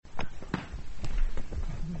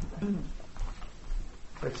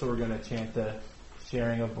Right, so we're going to chant the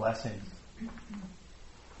sharing of blessings.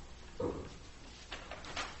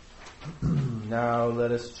 Now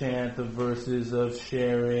let us chant the verses of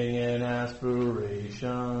sharing and aspiration.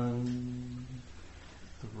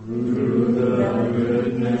 Through the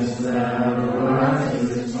goodness that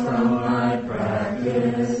arises from my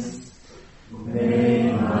practice,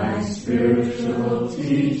 may my spiritual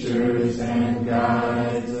teachers and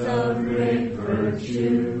guides of great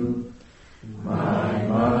virtue, my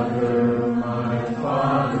mother, my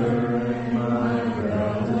father, and my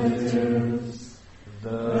relatives,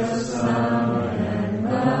 the sun and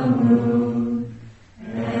the moon,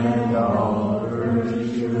 and all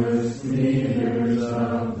virtuous leaders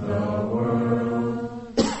of the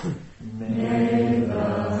world, may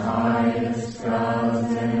the highest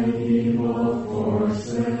gods and evil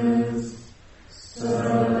forces,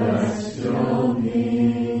 celestial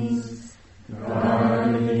beings,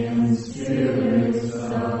 guardian spirits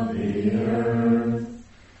of the earth,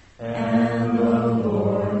 and the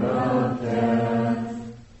Lord of death,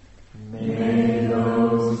 may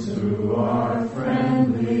those who are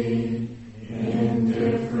friendly,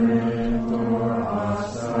 indifferent, or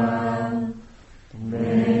hostile,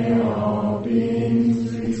 may all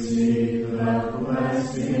beings receive the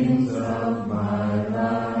blessings of my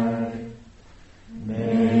life.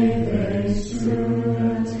 May they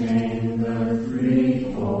soon attain the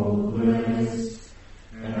threefold bliss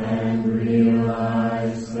and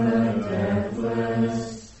realize the deathless.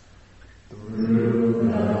 Through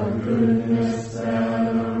the goodness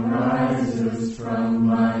that arises from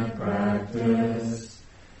my practice,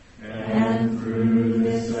 and through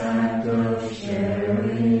this act of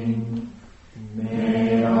sharing,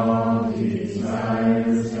 may all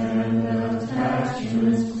desires and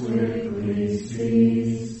attachments quickly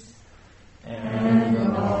cease, and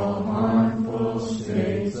all harmful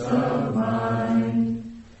states of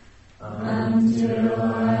mind, until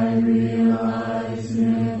I realize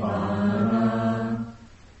Nirvana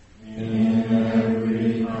in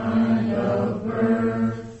every kind of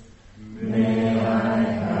birth. May I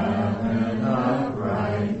have an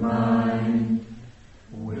upright mind,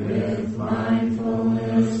 with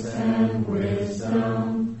mindfulness and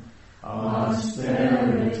wisdom,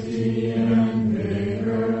 austerity and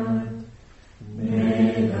vigor.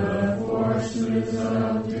 May the forces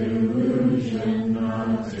of delusion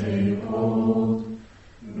not take hold,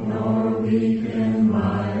 nor weaken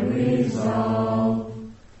my resolve.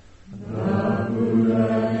 The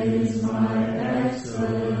Buddha is my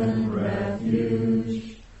excellent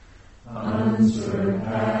refuge.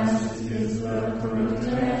 Unsurpassed is the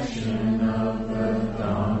protection of the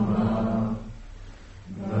Dhamma.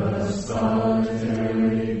 The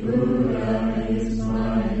solitary Buddha is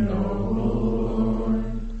my noble Lord.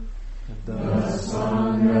 The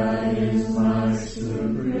Sangha is my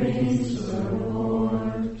supreme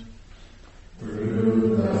support.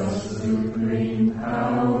 Through the supreme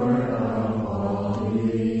power of all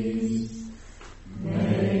these,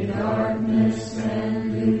 may darkness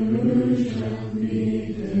and illusion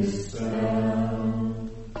be dispelled.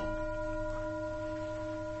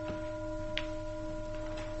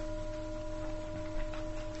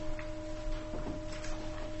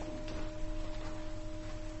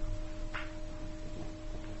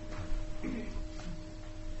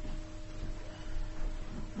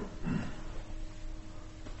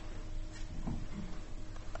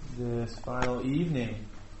 This final evening,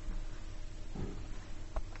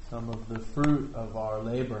 some of the fruit of our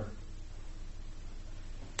labor.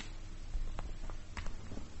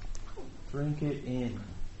 Drink it in.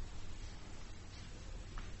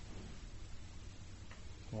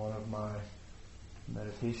 One of my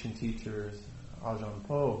meditation teachers, Ajahn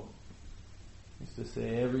Po, used to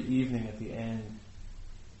say every evening at the end,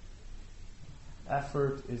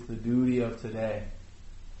 effort is the duty of today.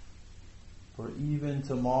 For even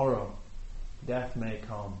tomorrow, death may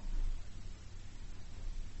come.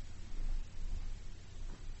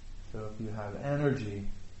 So if you have energy,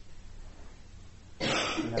 you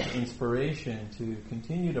have inspiration to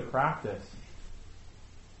continue to practice,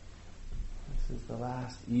 this is the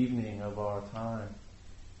last evening of our time.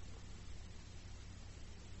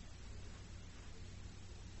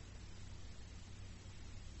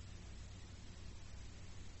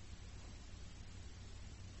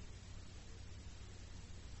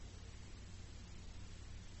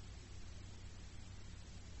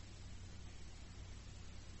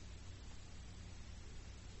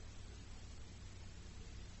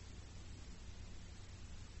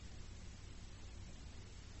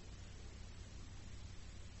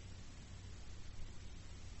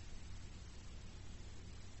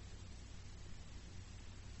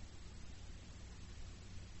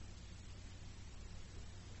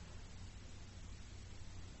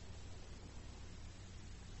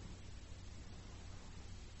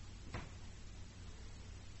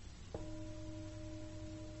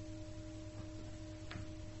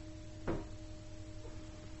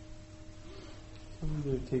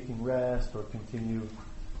 either taking rest or continue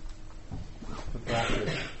to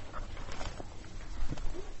practice.